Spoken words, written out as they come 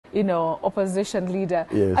you know, opposition leader.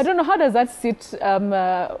 Yes. I don't know, how does that sit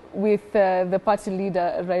with the party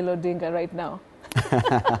leader, Raila Odinga, right now?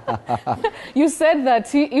 You said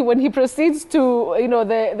that when he proceeds to, you know,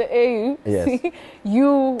 the AU, yes.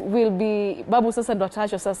 you will be Babu sasa ndo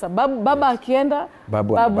ataachwa sasa. Baba akienda,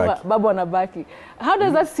 Babu anabaki. How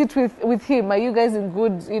does that sit with him? Are you guys in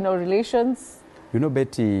good, you know, relations? You know,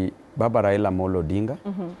 Betty, Baba Raila Amolo Odinga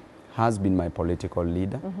has been my political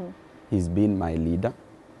leader. He's been my leader.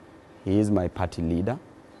 He is my party leader,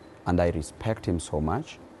 and I respect him so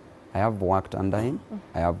much. I have worked under him.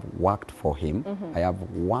 I have worked for him. I have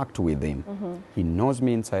worked with him. He knows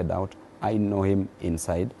me inside out. I know him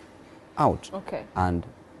inside out. Okay. And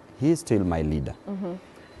he is still my leader.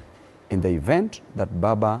 In the event that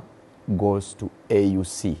Baba goes to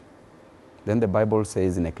AUC, then the Bible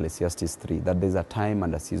says in Ecclesiastes 3 that there's a time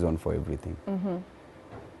and a season for everything.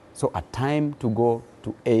 So a time to go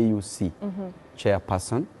to AUC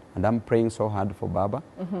chairperson, and I'm praying so hard for Baba.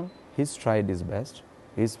 He's tried his best.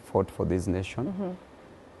 He's fought for this nation,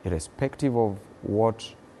 irrespective of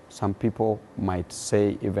what some people might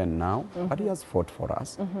say even now, but he has fought for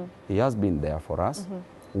us. He has been there for us.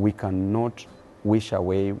 We cannot wish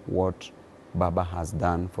away what Baba has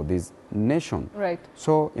done for this nation. Right.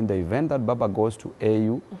 So in the event that Baba goes to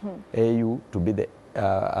AU to be the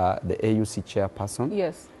AUC chairperson,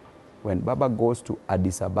 yes. When Baba goes to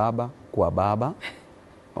Addis Ababa, kwa Baba,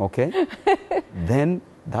 okay, then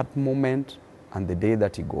that moment and the day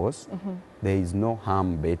that he goes, there is no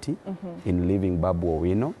harm, Betty, in leaving Babu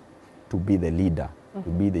Owino to be the leader, to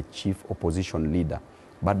be the chief opposition leader.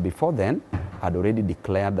 But before then, I'd already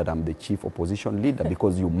declared that I'm the chief opposition leader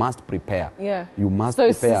because you must prepare. Yeah. You must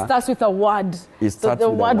so prepare. So it starts with a word. It starts so the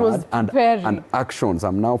with word a was preparing. and actions.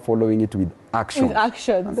 I'm now following it with actions. With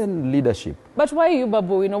actions. And then leadership. But why you,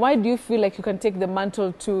 Babu? You know, why do you feel like you can take the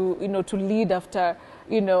mantle to, you know, to lead after,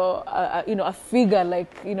 you know, a figure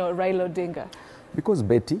like, you know, Raila Odinga? Because,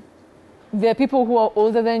 Betty, there are people who are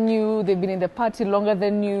older than you, they've been in the party longer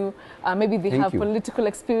than you, maybe they have political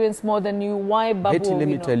experience more than you. Why Babu? Betty, let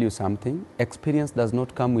me tell you something. Experience does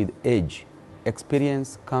not come with age.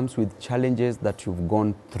 Experience comes with challenges that you've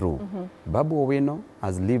gone through. Babu Owino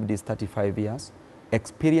has lived his 35 years,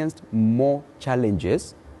 experienced more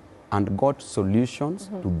challenges, and got solutions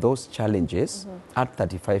to those challenges at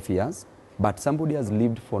 35 years. But somebody has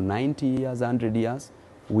lived for 90 years, 100 years,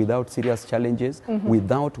 without serious challenges,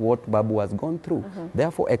 without what Babu has gone through.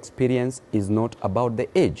 Therefore, experience is not about the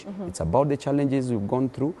age. It's about the challenges you've gone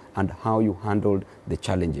through and how you handled the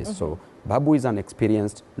challenges. So Babu is an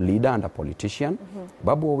experienced leader and a politician.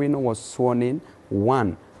 Babu Owino was sworn in.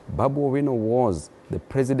 One, Babu Owino was the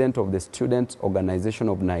president of the Students' Organization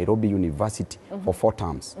of Nairobi University for 4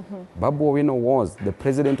 terms. Babu Owino was the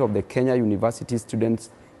president of the Kenya University Students'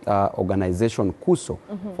 Organization, KUSO,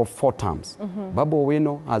 for 4 terms. Babu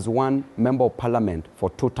Owino has one member of parliament for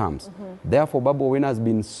 2 terms. Therefore, Babu Owino has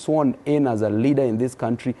been sworn in as a leader in this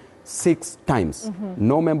country 6 times.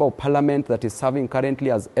 No member of parliament that is serving currently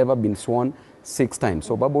has ever been sworn 6 times.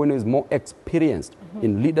 So Babu Owino is more experienced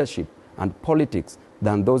in leadership and politics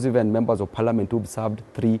than those even members of parliament who've served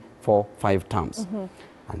 3, 4, 5 terms.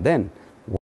 And then